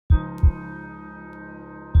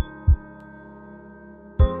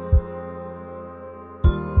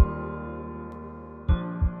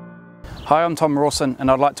Hi, I'm Tom Rawson and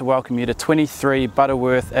I'd like to welcome you to 23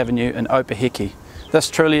 Butterworth Avenue in Opaheke. This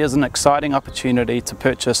truly is an exciting opportunity to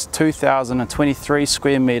purchase 2,023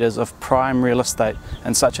 square metres of prime real estate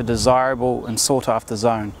in such a desirable and sought after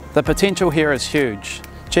zone. The potential here is huge.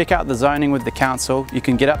 Check out the zoning with the council. You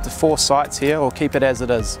can get up to 4 sites here or keep it as it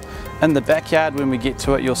is. In the backyard, when we get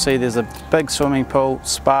to it, you'll see there's a big swimming pool,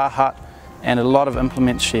 spa hut and a lot of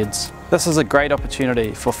implement sheds. This is a great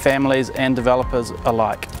opportunity for families and developers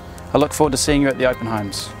alike. I look forward to seeing you at the open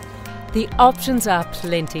homes. The options are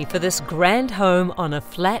plenty for this grand home on a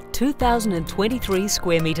flat 2,023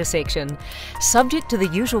 square metre section. Subject to the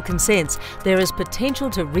usual consents, there is potential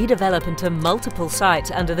to redevelop into multiple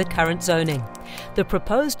sites under the current zoning. The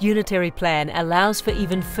proposed unitary plan allows for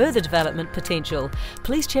even further development potential.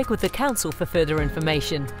 Please check with the council for further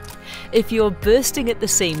information. If you're bursting at the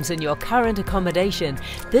seams in your current accommodation,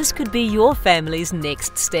 this could be your family's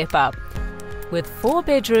next step up. With 4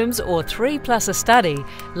 bedrooms or 3 plus a study,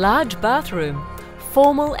 large bathroom,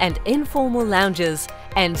 formal and informal lounges,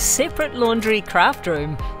 and separate laundry craft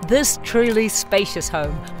room, this truly spacious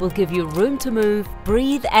home will give you room to move,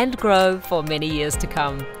 breathe and grow for many years to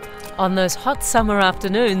come. On those hot summer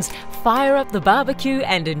afternoons, fire up the barbecue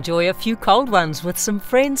and enjoy a few cold ones with some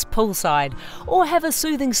friends poolside, or have a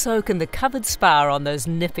soothing soak in the covered spa on those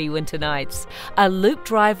nippy winter nights. A loop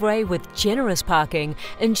driveway with generous parking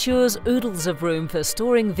ensures oodles of room for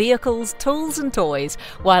storing vehicles, tools and toys,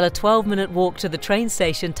 while a 12-minute walk to the train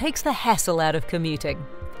station takes the hassle out of commuting.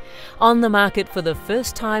 On the market for the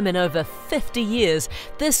first time in over 50 years,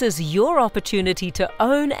 this is your opportunity to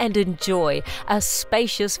own and enjoy a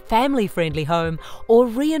spacious, family-friendly home or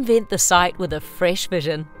reinvent the site with a fresh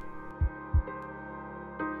vision.